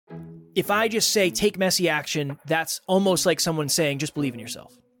if I just say take messy action, that's almost like someone saying just believe in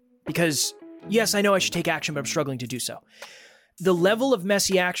yourself. Because yes, I know I should take action, but I'm struggling to do so. The level of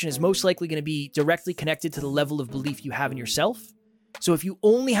messy action is most likely going to be directly connected to the level of belief you have in yourself. So if you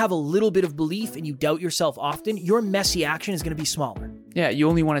only have a little bit of belief and you doubt yourself often, your messy action is going to be smaller. Yeah, you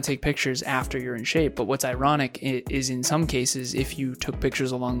only want to take pictures after you're in shape. But what's ironic is in some cases, if you took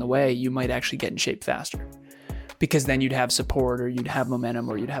pictures along the way, you might actually get in shape faster. Because then you'd have support or you'd have momentum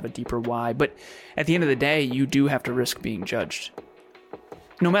or you'd have a deeper why. But at the end of the day, you do have to risk being judged.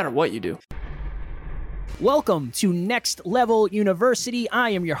 No matter what you do. Welcome to Next Level University. I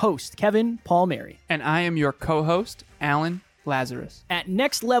am your host, Kevin Palmieri. And I am your co-host, Alan Lazarus. At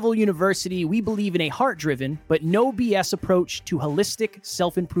Next Level University, we believe in a heart-driven but no BS approach to holistic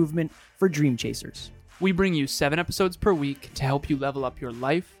self-improvement for dream chasers. We bring you 7 episodes per week to help you level up your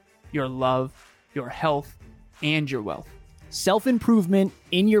life, your love, your health, and your wealth. Self-improvement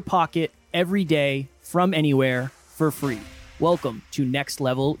in your pocket every day from anywhere for free. Welcome to Next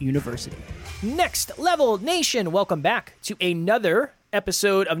Level University. Next Level Nation, welcome back to another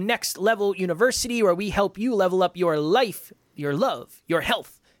episode of Next Level University, where we help you level up your life, your love, your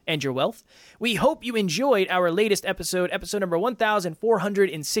health, and your wealth. We hope you enjoyed our latest episode number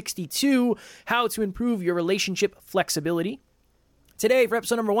 1462, How to Improve Your Relationship Flexibility. Today, for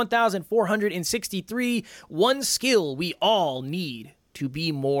episode number 1463, one skill we all need to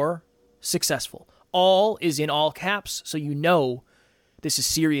be more successful. All is in all caps, so you know this is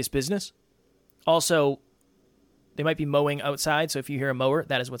serious business. Also, they might be mowing outside, so if you hear a mower,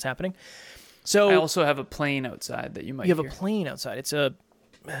 that is what's happening. So I also have a plane outside that you might hear. You have a plane outside. It's a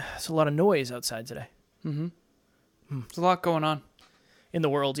lot of noise outside today. Mm-hmm. There's a lot going on. In the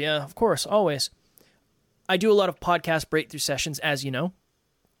world, yeah, of course, always. I do a lot of podcast breakthrough sessions, as you know.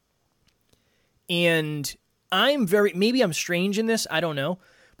 And maybe I'm strange in this, I don't know.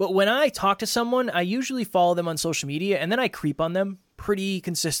 But when I talk to someone, I usually follow them on social media, and then I creep on them pretty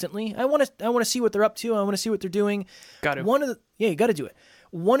consistently. I want to see what they're up to. I want to see what they're doing. Got to. You got to do it.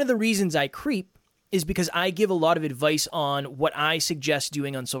 One of the reasons I creep is because I give a lot of advice on what I suggest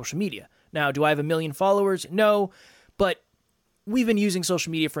doing on social media. Now, do I have 1 million followers? No, but we've been using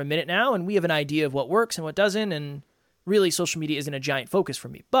social media for a minute now, and we have an idea of what works and what doesn't, and really social media isn't a giant focus for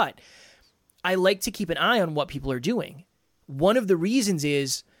me. But I like to keep an eye on what people are doing. One of the reasons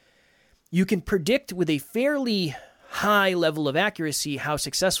is you can predict with a fairly high level of accuracy how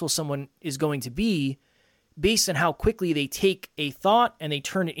successful someone is going to be based on how quickly they take a thought and they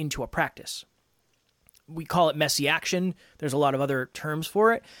turn it into a practice. We call it messy action. There's a lot of other terms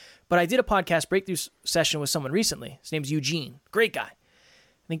for it. But I did a podcast breakthrough session with someone recently. His name's Eugene. Great guy.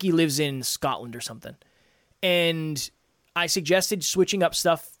 I think he lives in Scotland or something. And I suggested switching up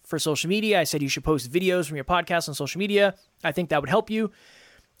stuff for social media. I said you should post videos from your podcast on social media. I think that would help you.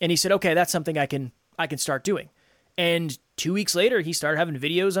 And he said, okay, that's something I can start doing. And 2 weeks later, he started having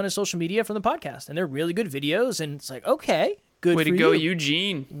videos on his social media from the podcast. And they're really good videos. And it's like, okay, good for you. Way to go,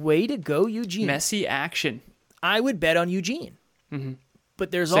 Eugene. Way to go, Eugene. Messy action. I would bet on Eugene. Mm-hmm.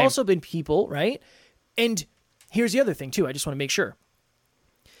 But there's also been people, right? And here's the other thing, too. I just want to make sure.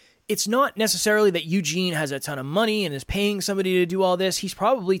 It's not necessarily that Eugene has a ton of money and is paying somebody to do all this. He's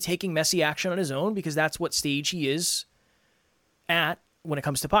probably taking messy action on his own because that's what stage he is at when it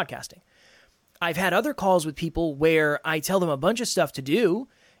comes to podcasting. I've had other calls with people where I tell them a bunch of stuff to do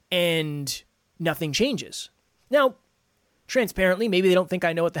and nothing changes. Now, transparently, maybe they don't think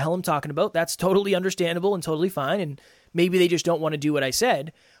I know what the hell I'm talking about. That's totally understandable and totally fine. And maybe they just don't want to do what I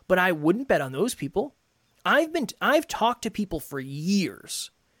said, but I wouldn't bet on those people. I've talked to people for years,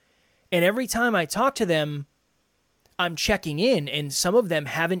 and every time I talk to them, I'm checking in, and some of them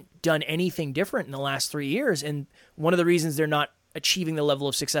haven't done anything different in the last 3 years. And one of the reasons they're not achieving the level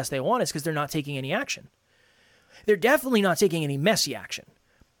of success they want is because they're not taking any action. They're definitely not taking any messy action.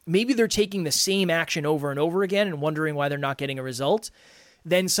 Maybe they're taking the same action over and over again and wondering why they're not getting a result.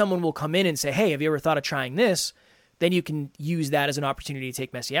 Then someone will come in and say, hey, have you ever thought of trying this? Then you can use that as an opportunity to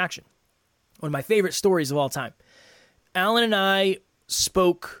take messy action. One of my favorite stories of all time. Alan and I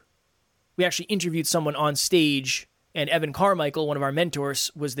spoke, we actually interviewed someone on stage, and Evan Carmichael, one of our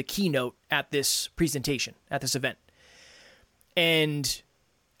mentors, was the keynote at this presentation, at this event. And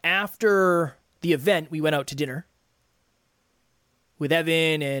after the event, we went out to dinner with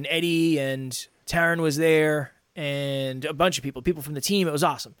Evan and Eddie, and Taryn was there, and a bunch of people from the team. It was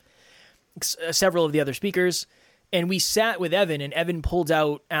awesome. Several of the other speakers. And we sat with Evan, and Evan pulled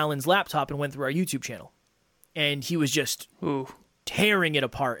out Alan's laptop and went through our YouTube channel. And he was just tearing it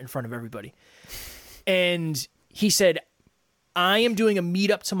apart in front of everybody. And he said, I am doing a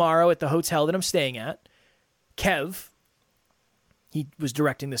meetup tomorrow at the hotel that I'm staying at. Kev, he was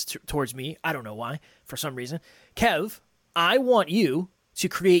directing this towards me. I don't know why, for some reason. Kev, I want you to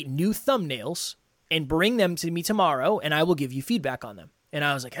create new thumbnails and bring them to me tomorrow, and I will give you feedback on them. And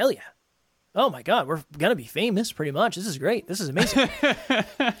I was like, hell yeah. Oh my God, we're going to be famous pretty much. This is great. This is amazing.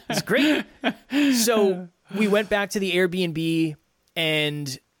 It's great. So we went back to the Airbnb,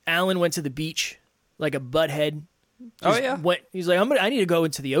 and Alan went to the beach like a butthead. He's like, I need to go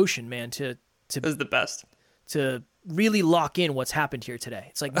into the ocean, man, to This is the best. To really lock in what's happened here today.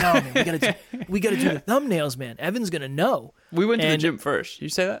 It's like, no, man, we gotta do the thumbnails, man. Evan's gonna know. We went to the gym first. You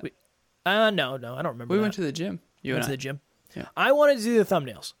say that? No, I don't remember. We went to the gym. You went to the gym. Yeah. I wanted to do the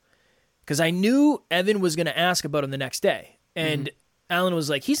thumbnails because I knew Evan was gonna ask about them the next day, and Alan was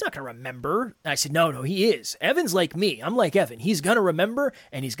like, he's not gonna remember. I said, no, he is. Evan's like me. I'm like Evan. He's gonna remember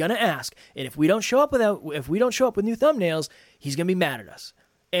and he's gonna ask. And if we don't show up with new thumbnails, he's gonna be mad at us.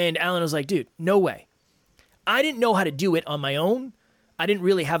 And Alan was like, dude, no way. I didn't know how to do it on my own. I didn't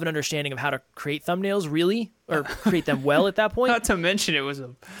really have an understanding of how to create thumbnails, really, or create them well at that point. Not to mention, it was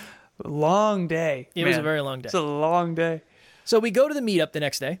a long day. It was a very long day. It's a long day. So we go to the meetup the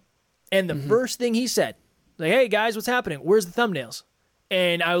next day, and the first thing he said, like, hey, guys, what's happening? Where's the thumbnails?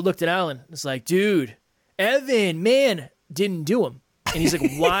 And I looked at Alan. It's like, dude, Evan, man, didn't do them. And he's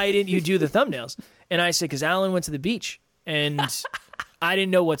like, why didn't you do the thumbnails? And I said, because Alan went to the beach, and I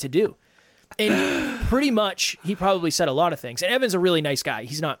didn't know what to do. And pretty much, he probably said a lot of things. And Evan's a really nice guy.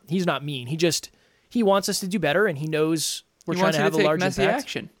 He's not mean. He wants us to do better, and he knows we're trying to have a large impact.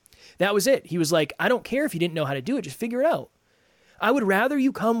 Action. That was it. He was like, I don't care if you didn't know how to do it. Just figure it out. I would rather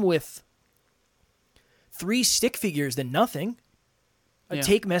you come with 3 stick figures than nothing.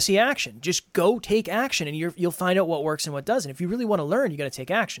 Take messy action. Just go take action, and you'll find out what works and what doesn't. If you really want to learn, you got to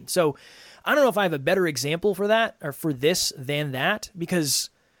take action. So I don't know if I have a better example for that or for this than that, because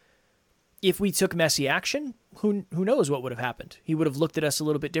if we took messy action, who knows what would have happened? He would have looked at us a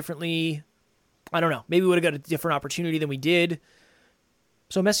little bit differently. I don't know. Maybe we would have got a different opportunity than we did.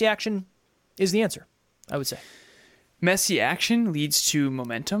 So messy action is the answer, I would say. Messy action leads to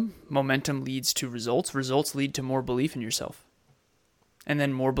momentum. Momentum leads to results. Results lead to more belief in yourself. And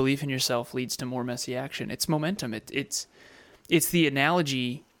then more belief in yourself leads to more messy action. It's momentum. It's the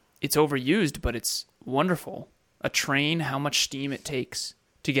analogy. It's overused, but it's wonderful. A train, how much steam it takes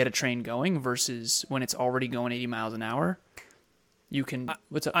to get a train going versus when it's already going 80 miles an hour. You can.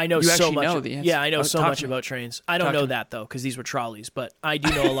 What's up? I know you so much. Know the answer. Yeah, I know so much about trains. I don't know that though, because these were trolleys, but I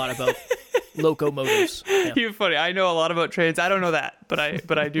do know a lot about locomotives. Yeah. You're funny. I know a lot about trains. I don't know that, but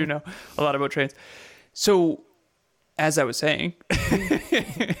I do know a lot about trains. So, as I was saying,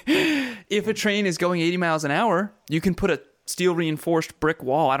 if a train is going 80 miles an hour, you can put a steel reinforced brick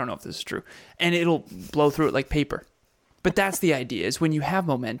wall. I don't know if this is true, and it'll blow through it like paper. But that's the idea, is when you have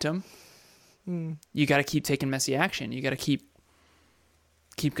momentum, you got to keep taking messy action. You got to keep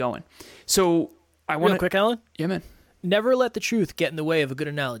going. So I want real quick, Alan. Yeah, man. Never let the truth get in the way of a good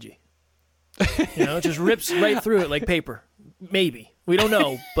analogy. It just rips right through it like paper. Maybe. We don't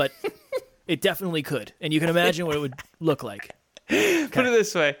know, but it definitely could. And you can imagine what it would look like. Okay. Put it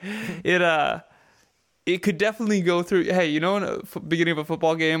this way. It could definitely go through. Hey, in the beginning of a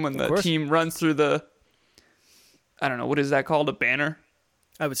football game when the team runs through the, I don't know, what is that called? A banner?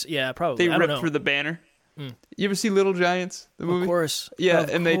 I would say, yeah, probably. They rip through the banner. You ever see Little Giants, the movie? Of course. Yeah,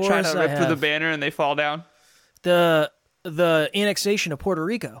 and they try to rip through the banner and they fall down. The annexation of Puerto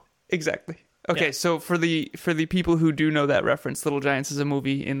Rico. Exactly. Okay, yeah. So for the people who do know that reference, Little Giants is a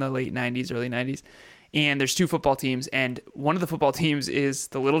movie in the late 90s, early 90s. And there's 2 football teams, and one of the football teams is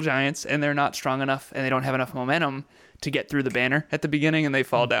the Little Giants, and they're not strong enough, and they don't have enough momentum to get through the banner at the beginning, and they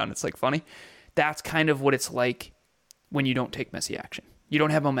fall down. It's like funny. That's kind of what it's like when you don't take messy action. You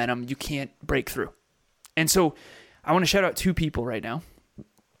don't have momentum. You can't break through. And so I want to shout out 2 people right now.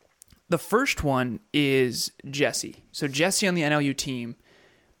 The first one is Jessie. So Jessie on the NLU team,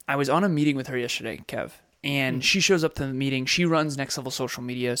 I was on a meeting with her yesterday, Kev, and she shows up to the meeting. She runs Next Level Social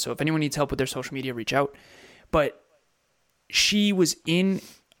Media, so if anyone needs help with their social media, reach out. But she was in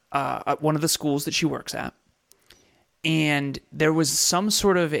at one of the schools that she works at, and there was some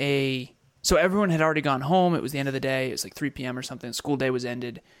sort of so everyone had already gone home. It was the end of the day. It was like 3 p.m. or something. School day was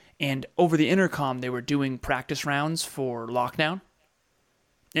ended. And over the intercom, they were doing practice rounds for lockdown.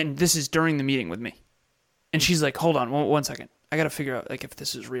 And this is during the meeting with me. And she's like, hold on, one second. I got to figure out if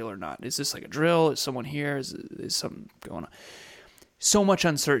this is real or not. Is this like a drill? Is someone here? Is something going on? So much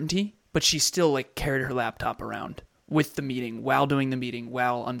uncertainty, but she still carried her laptop around with the meeting while doing the meeting,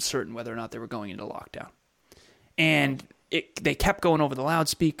 while uncertain whether or not they were going into lockdown. And they kept going over the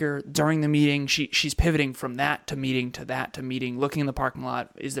loudspeaker during the meeting. She's pivoting from that to meeting to that to meeting, looking in the parking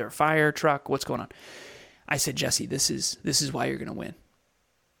lot. Is there a fire truck? What's going on? I said, Jesse, this is why you're going to win.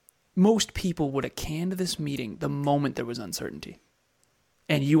 Most people would have canned this meeting the moment there was uncertainty.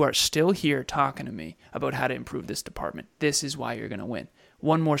 And you are still here talking to me about how to improve this department. This is why you're going to win.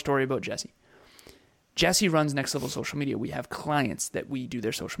 One more story about Jesse. Jesse runs Next Level Social Media. We have clients that we do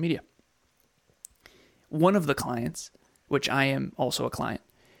their social media. One of the clients, which I am also a client,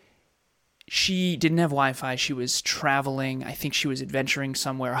 she didn't have Wi-Fi. She was traveling. I think she was adventuring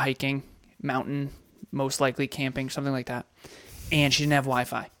somewhere, hiking, mountain, most likely camping, something like that. And she didn't have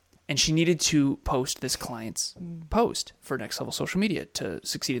Wi-Fi. And she needed to post this client's post for Next Level Social Media to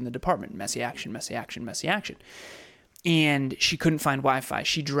succeed in the department. Messy action, messy action, messy action. And she couldn't find Wi-Fi.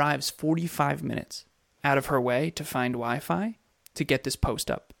 She drives 45 minutes out of her way to find Wi-Fi to get this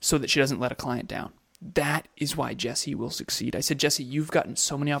post up so that she doesn't let a client down. That is why Jessie will succeed. I said, Jessie, you've gotten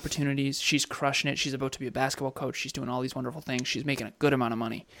so many opportunities. She's crushing it. She's about to be a basketball coach. She's doing all these wonderful things. She's making a good amount of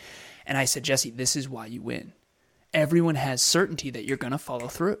money. And I said, Jessie, this is why you win. Everyone has certainty that you're going to follow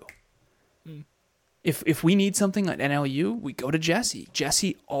through. If we need something at NLU, we go to Jessie.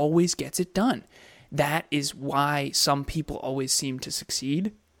 Jessie always gets it done. That is why some people always seem to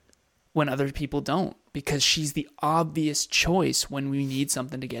succeed when other people don't, because she's the obvious choice when we need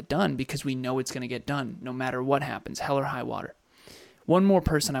something to get done, because we know it's going to get done no matter what happens, hell or high water. One more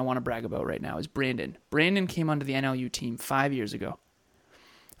person I want to brag about right now is Brandon. Brandon came onto the NLU team 5 years ago.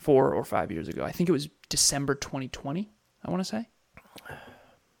 4 or 5 years ago. I think it was December 2020, I want to say,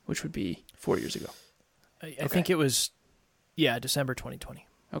 which would be 4 years ago. I think it was, December 2020.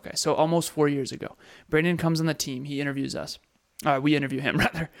 Okay, so almost 4 years ago. Brandon comes on the team. He interviews us. We interview him,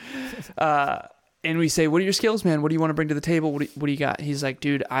 rather. And we say, what are your skills, man? What do you want to bring to the table? What do you got? He's like,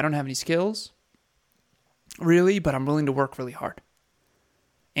 dude, I don't have any skills, really, but I'm willing to work really hard.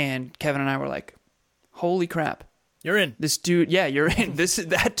 And Kevin and I were like, holy crap. You're in. This dude, you're in.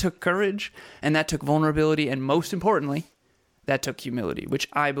 That took courage, and that took vulnerability, and most importantly, that took humility, which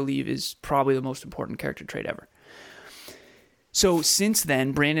I believe is probably the most important character trait ever. So since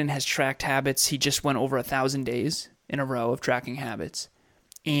then, Brandon has tracked habits. He just went over 1,000 days in a row of tracking habits.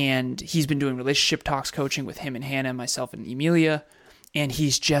 And he's been doing relationship talks coaching with him and Hannah, myself and Emilia. And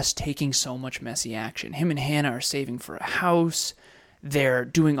he's just taking so much messy action. Him and Hannah are saving for a house. They're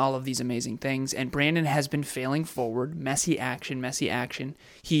doing all of these amazing things. And Brandon has been failing forward. Messy action, messy action.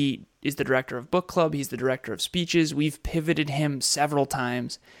 He is the director of book club. He's the director of speeches. We've pivoted him several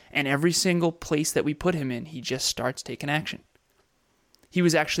times. And every single place that we put him in, he just starts taking action. He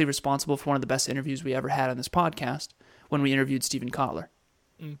was actually responsible for one of the best interviews we ever had on this podcast when we interviewed Steven Kotler.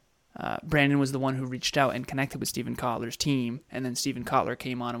 Brandon was the one who reached out and connected with Steven Kotler's team, and then Steven Kotler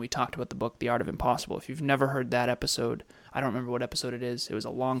came on and we talked about the book, The Art of Impossible. If you've never heard that episode, I don't remember what episode it is. It was a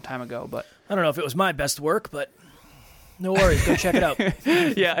long time ago, but I don't know if it was my best work, but no worries. Go check it out.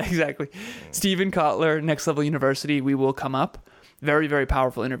 Yeah, exactly. Steven Kotler, Next Level University, we will come up. Very, very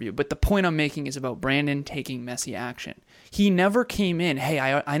powerful interview. But the point I'm making is about Brandon taking messy action. He never came in, hey,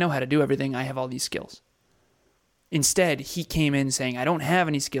 I know how to do everything. I have all these skills. Instead, he came in saying, I don't have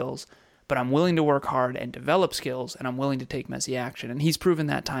any skills, but I'm willing to work hard and develop skills, and I'm willing to take messy action. And he's proven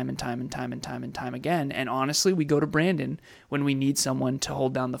that time and time and time and time and time again. And honestly, we go to Brandon when we need someone to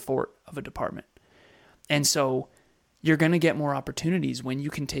hold down the fort of a department. And so you're going to get more opportunities when you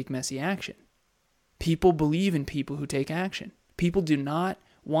can take messy action. People believe in people who take action. People do not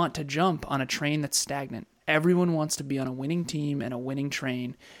want to jump on a train that's stagnant. Everyone wants to be on a winning team and a winning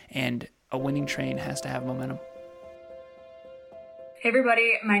train, and a winning train has to have momentum. Hey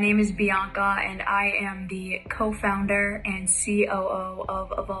everybody, my name is Bianca and I am the co-founder and COO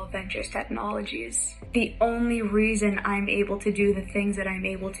of Evolve Ventures Technologies. The only reason I'm able to do the things that I'm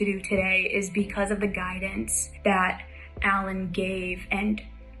able to do today is because of the guidance that Alan gave and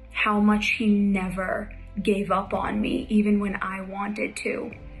how much he never gave up on me, even when I wanted to.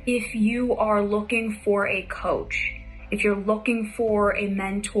 If you are looking for a coach, if you're looking for a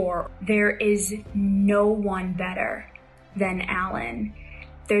mentor, there is no one better than Alan.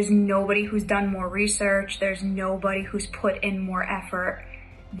 There's nobody who's done more research. There's nobody who's put in more effort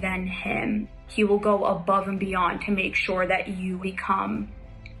than him. He will go above and beyond to make sure that you become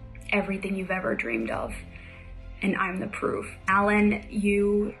everything you've ever dreamed of. And I'm the proof. Alan,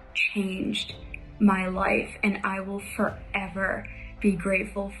 you changed my life, and I will forever be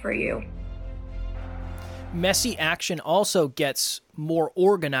grateful for you. Messy action also gets more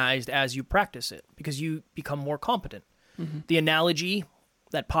organized as you practice it because you become more competent. Mm-hmm. The analogy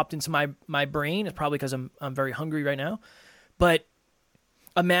that popped into my brain is probably because I'm very hungry right now. But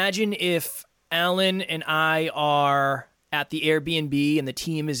imagine if Alan and I are at the Airbnb and the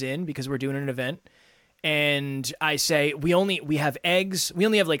team is in because we're doing an event, and I say, we have eggs. We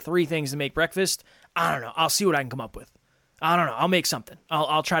only have like 3 things to make breakfast. I don't know. I'll see what I can come up with. I don't know. I'll make something.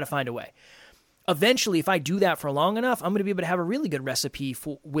 I'll try to find a way. Eventually, if I do that for long enough, I'm going to be able to have a really good recipe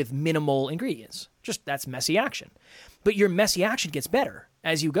with minimal ingredients. Just that's messy action. But your messy action gets better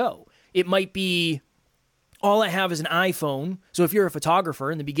as you go. It might be, all I have is an iPhone. So if you're a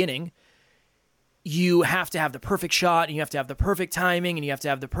photographer in the beginning, you have to have the perfect shot, and you have to have the perfect timing, and you have to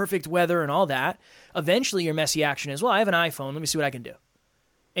have the perfect weather and all that. Eventually, your messy action is, well, I have an iPhone. Let me see what I can do.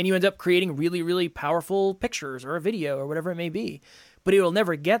 And you end up creating really, really powerful pictures or a video or whatever it may be. But it will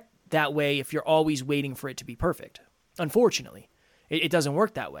never get that way if you're always waiting for it to be perfect. Unfortunately, it doesn't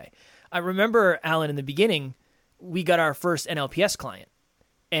work that way. I remember, Alan, in the beginning, we got our first NLPS client.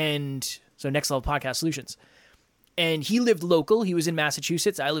 And so Next Level Podcast Solutions. And he lived local. He was in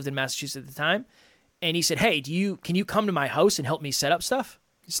Massachusetts. I lived in Massachusetts at the time. And he said, hey, can you come to my house and help me set up stuff?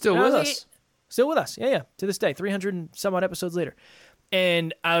 Still with us. Like, still with us. Yeah. To this day, 300 and some odd episodes later.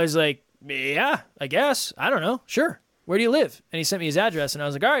 And I was like, yeah, I guess. I don't know. Sure. Where do you live? And he sent me his address. And I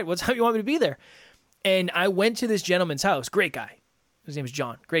was like, all right, what time you want me to be there? And I went to this gentleman's house. Great guy. His name is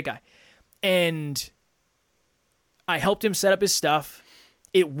John. Great guy. And I helped him set up his stuff.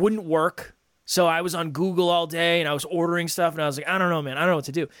 It wouldn't work. So I was on Google all day and I was ordering stuff. And I was like, I don't know, man. I don't know what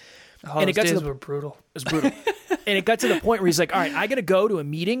to do. And it got to were brutal. It was brutal. And it got to the point where he's like, all right, I got to go to a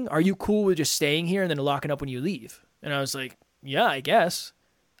meeting. Are you cool with just staying here and then locking up when you leave? And I was like, yeah, I guess.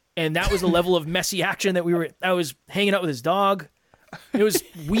 And that was the level of messy action that I was hanging out with his dog. It was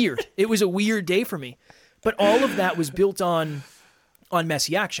weird. It was a weird day for me. But all of that was built on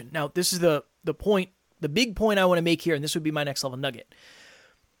messy action. Now, this is the point, the big point I want to make here, and this would be my next level nugget.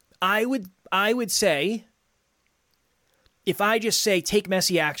 I would say, if I just say take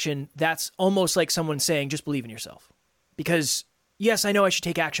messy action, that's almost like someone saying just believe in yourself. Because yes, I know I should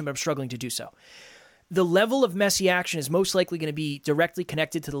take action, but I'm struggling to do so. The level of messy action is most likely going to be directly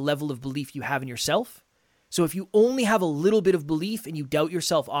connected to the level of belief you have in yourself. So if you only have a little bit of belief and you doubt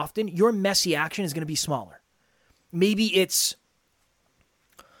yourself often, your messy action is going to be smaller. Maybe it's,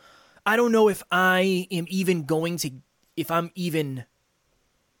 I don't know if I am even going to, if I'm even,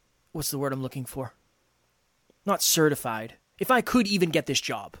 what's the word I'm looking for? Not certified. If I could even get this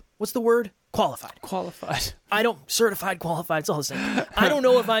job. What's the word? Qualified. Certified, qualified, it's all the same. I don't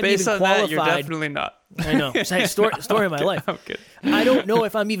know if I'm Based even on qualified. That, you're definitely not. I know. It's a story of my life. I'm kidding. I don't know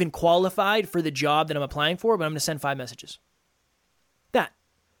if I'm even qualified for the job that I'm applying for, but I'm going to send 5 messages.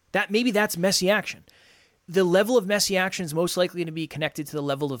 Maybe that's messy action. The level of messy action is most likely to be connected to the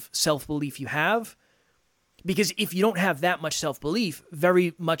level of self-belief you have. Because if you don't have that much self-belief,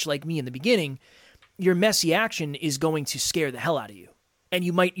 very much like me in the beginning, your messy action is going to scare the hell out of you. And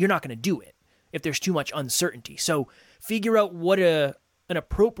you're not going to do it if there's too much uncertainty. So figure out what an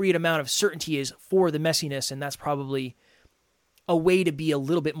appropriate amount of certainty is for the messiness, and that's probably a way to be a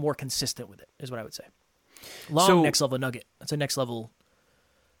little bit more consistent with it, is what I would say. Next level nugget. That's a next level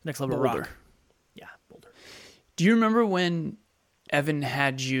boulder. rock. Yeah, boulder. Do you remember when Evan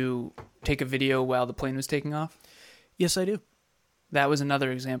had you take a video while the plane was taking off? Yes, I do. That was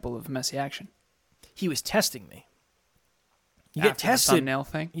another example of messy action. He was testing me. You After get tested. The thumbnail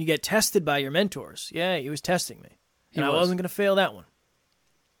thing? You get tested by your mentors. Yeah, he was testing me. And I wasn't going to fail that one.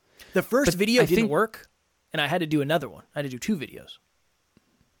 The first video didn't work, and I had to do another one. I had to do 2 videos.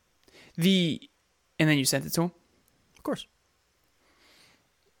 And then you sent it to him? Of course.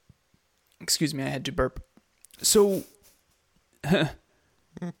 Excuse me, I had to burp. So,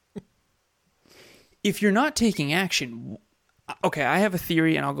 if you're not taking action, okay, I have a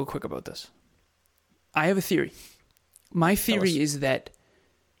theory, and I'll go quick about this. I have a theory. My theory is that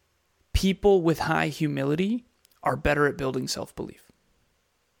people with high humility are better at building self-belief.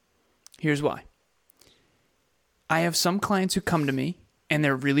 Here's why. I have some clients who come to me, and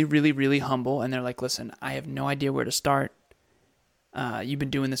they're really, really, really humble, and they're like, listen, I have no idea where to start. You've been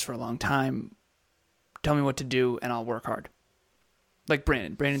doing this for a long time. Tell me what to do, and I'll work hard. Like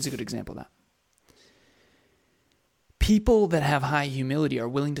Brandon. Brandon's a good example of that. People that have high humility are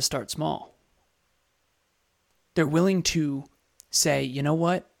willing to start small. They're willing to say, you know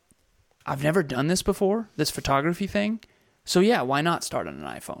what? I've never done this before, this photography thing. So yeah, why not start on an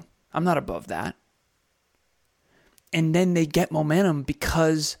iPhone? I'm not above that. And then they get momentum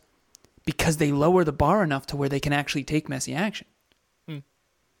because they lower the bar enough to where they can actually take messy action.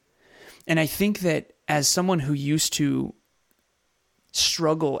 And I think that as someone who used to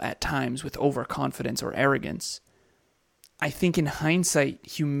struggle at times with overconfidence or arrogance, I think in hindsight,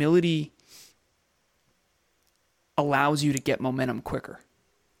 humility allows you to get momentum quicker.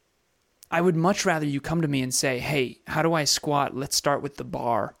 I would much rather you come to me and say, hey, how do I squat? Let's start with the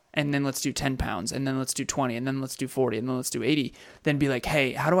bar and then let's do 10 pounds, and then let's do 20, and then let's do 40, and then let's do 80, then be like,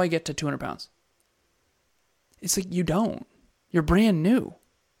 hey, how do I get to 200 pounds? It's like, you don't. You're brand new.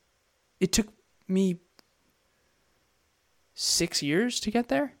 It took me 6 years to get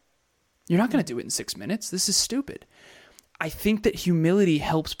there. You're not going to do it in 6 minutes. This is stupid. I think that humility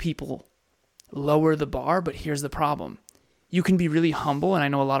helps people lower the bar, but here's the problem. You can be really humble, and I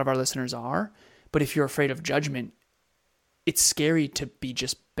know a lot of our listeners are, but if you're afraid of judgment, it's scary to be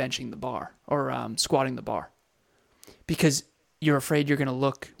just benching the bar or squatting the bar because you're afraid you're going to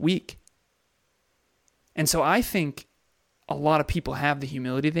look weak. And so I think a lot of people have the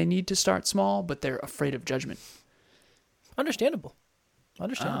humility they need to start small, but they're afraid of judgment. Understandable.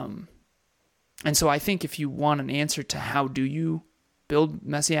 And so I think if you want an answer to how do you build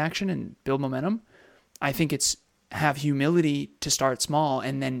messy action and build momentum, I think it's have humility to start small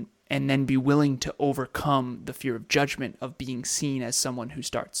and then be willing to overcome the fear of judgment of being seen as someone who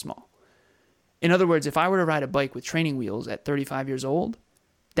starts small. In other words, if I were to ride a bike with training wheels at 35 years old,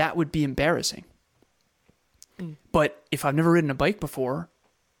 that would be embarrassing. But if I've never ridden a bike before,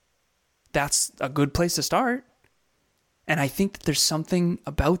 that's a good place to start. And I think that there's something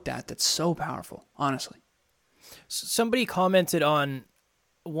about that that's so powerful, honestly. Somebody commented on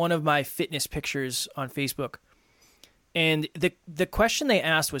one of my fitness pictures on Facebook. And the question they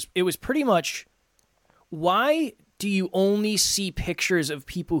asked was pretty much, why do you only see pictures of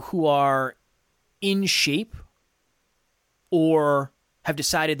people who are in shape or have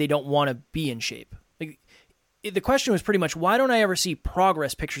decided they don't want to be in shape? Like, the question was pretty much, why don't I ever see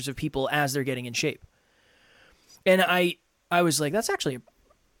progress pictures of people as they're getting in shape? And I was like, that's actually,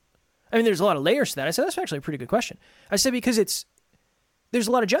 there's a lot of layers to that. I said, that's actually a pretty good question. I said, because there's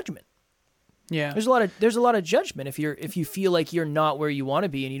a lot of judgment. Yeah. There's a lot of judgment if you feel like you're not where you want to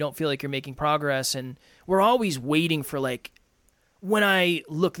be and you don't feel like you're making progress. And we're always waiting for, like, when I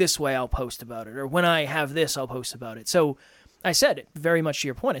look this way, I'll post about it, or when I have this, I'll post about it. So I said, very much to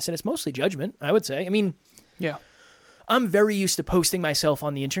your point, I said it's mostly judgment, I would say. Yeah. I'm very used to posting myself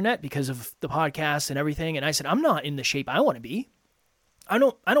on the internet because of the podcast and everything. And I said, I'm not in the shape I want to be. I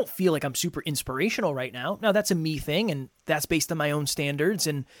don't feel like I'm super inspirational right now. Now, that's a me thing, and that's based on my own standards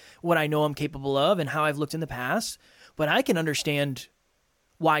and what I know I'm capable of and how I've looked in the past. But I can understand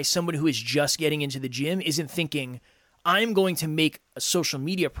why someone who is just getting into the gym isn't thinking, I'm going to make a social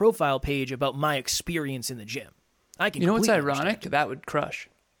media profile page about my experience in the gym. I can. You know what's ironic? Understand. That would crush.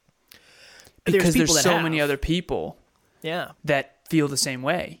 Because there's so many other people that feel the same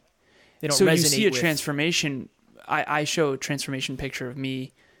way. They don't so resonate you see a with... transformation. I show a transformation picture of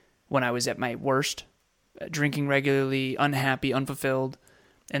me when I was at my worst, drinking regularly, unhappy, unfulfilled.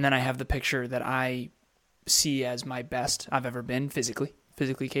 And then I have the picture that I see as my best I've ever been physically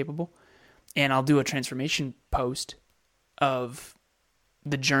capable. And I'll do a transformation post of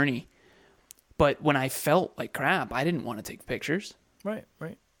the journey. But when I felt like crap, I didn't want to take pictures. Right.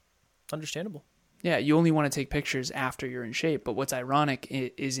 Understandable. Yeah, you only want to take pictures after you're in shape. But what's ironic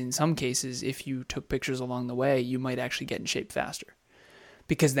is in some cases, if you took pictures along the way, you might actually get in shape faster.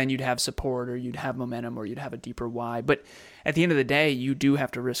 Because then you'd have support or you'd have momentum or you'd have a deeper why. But at the end of the day, you do have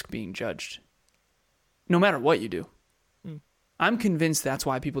to risk being judged. No matter what you do. I'm convinced that's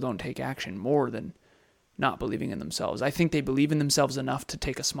why people don't take action more than not believing in themselves. I think they believe in themselves enough to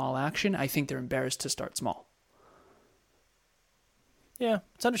take a small action. I think they're embarrassed to start small. Yeah,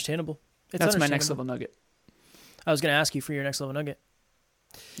 it's understandable. That's my next level nugget. I was going to ask you for your next level nugget.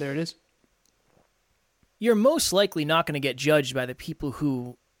 There it is. You're most likely not going to get judged by the people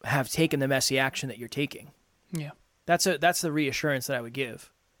who have taken the messy action that you're taking. Yeah. That's the reassurance that I would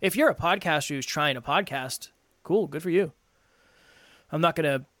give. If you're a podcaster who's trying a podcast, cool, good for you. I'm not going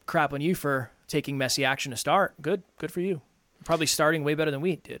to crap on you for taking messy action to start. Good for you. Probably starting way better than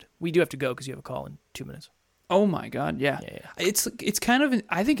we did. We do have to go because you have a call in 2 minutes. Oh my God, yeah. It's kind of,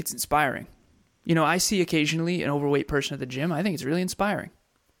 I think it's inspiring. You know, I see occasionally an overweight person at the gym. I think it's really inspiring.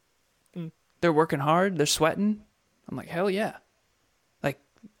 They're working hard. They're sweating. I'm like, hell yeah. Like,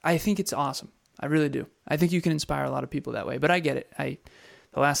 I think it's awesome. I really do. I think you can inspire a lot of people that way. But I get it.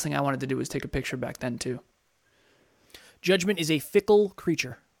 The last thing I wanted to do was take a picture back then too. Judgment is a fickle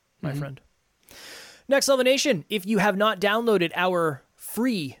creature, my friend. Next Level Nation, if you have not downloaded our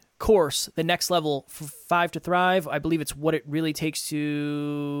free course, The Next Level 5 to Thrive, I believe it's what it really takes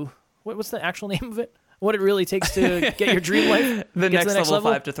to... What's the actual name of it? What it really takes to get your dream life? The next level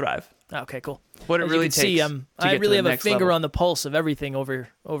 5 to Thrive. Okay, cool. What it really takes see, I really have a finger level. on the pulse of everything over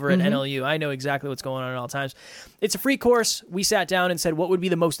at NLU. I know exactly what's going on at all times. It's a free course. We sat down and said, what would be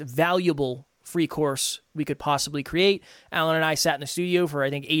the most valuable free course we could possibly create? Alan and I sat in the studio for, I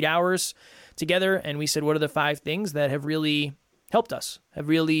think, 8 hours together, and we said, what are the 5 things that have really helped us, have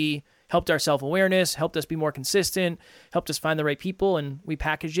really helped our self-awareness, helped us be more consistent, helped us find the right people, and we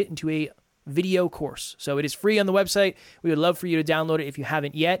packaged it into a video course. So it is free on the website. We would love for you to download it if you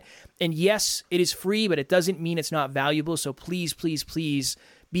haven't yet. And yes, it is free, but it doesn't mean it's not valuable. So please, please, please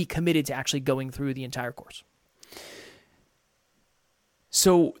be committed to actually going through the entire course.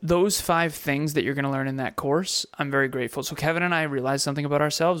 So those 5 things that you're going to learn in that course, I'm very grateful. So Kevin and I realized something about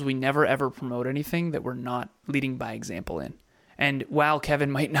ourselves. We never ever promote anything that we're not leading by example in. And while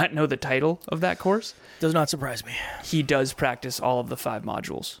Kevin might not know the title of that course, does not surprise me. He does practice all of the 5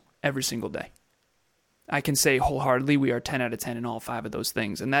 modules every single day. I can say wholeheartedly we are 10 out of 10 in all 5 of those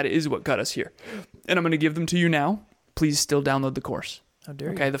things, and that is what got us here. And I'm going to give them to you now. Please still download the course. How dare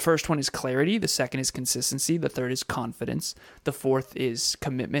you? Okay, the first one is clarity, the second is consistency, the third is confidence, the fourth is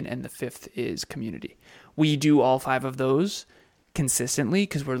commitment, and the fifth is community. We do all 5 of those consistently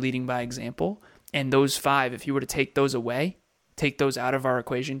because we're leading by example, and those 5, if you were to take those away, take those out of our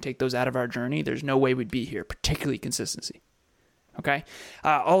equation, take those out of our journey, there's no way we'd be here, particularly consistency. Okay.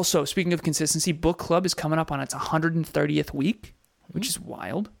 Also, speaking of consistency, book club is coming up on its 130th week, which is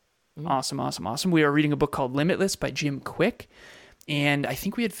wild. Awesome, awesome, awesome. We are reading a book called Limitless by Jim Quick, and I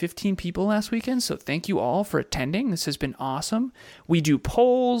think we had 15 people last weekend, so thank you all for attending. This has been awesome. We do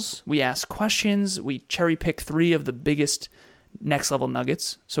polls, we ask questions, we cherry pick 3 of the biggest next level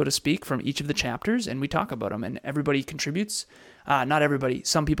nuggets, so to speak, from each of the chapters, and we talk about them, and everybody contributes. Not everybody.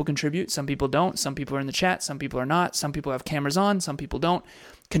 Some people contribute, some people don't. Some people are in the chat, some people are not. Some people have cameras on, some people don't.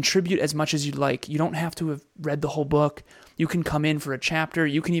 Contribute as much as you'd like. You don't have to have read the whole book. You can come in for a chapter.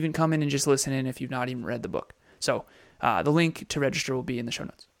 You can even come in and just listen in if you've not even read the book. So the link to register will be in the show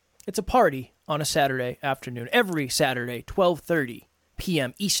notes. It's a party on a Saturday afternoon, every Saturday, 12:30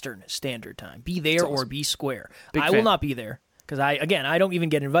 p.m. Eastern Standard Time. Be there or be square. I will not be there. Because I don't even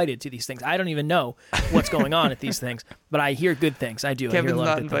get invited to these things. I don't even know what's going on at these things. But I hear good things. I do. Kevin's I hear a lot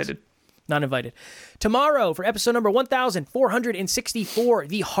not of good invited. Things. Not invited. Tomorrow, for episode number 1464,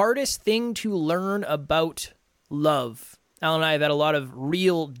 the hardest thing to learn about love. Alan and I have had a lot of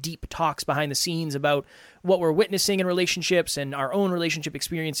real deep talks behind the scenes about what we're witnessing in relationships and our own relationship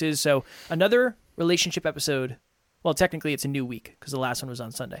experiences. So another relationship episode. Well, technically, it's a new week because the last one was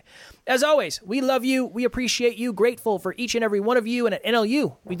on Sunday. As always, we love you. We appreciate you. Grateful for each and every one of you. And at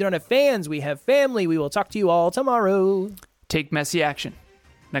NLU, we don't have fans. We have family. We will talk to you all tomorrow. Take messy action.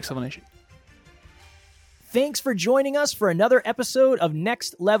 Next Level Nation. Thanks for joining us for another episode of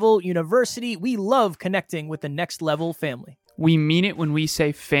Next Level University. We love connecting with the Next Level family. We mean it when we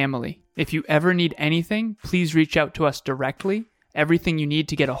say family. If you ever need anything, please reach out to us directly. Everything you need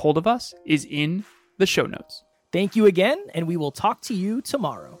to get a hold of us is in the show notes. Thank you again, and we will talk to you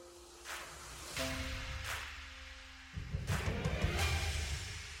tomorrow.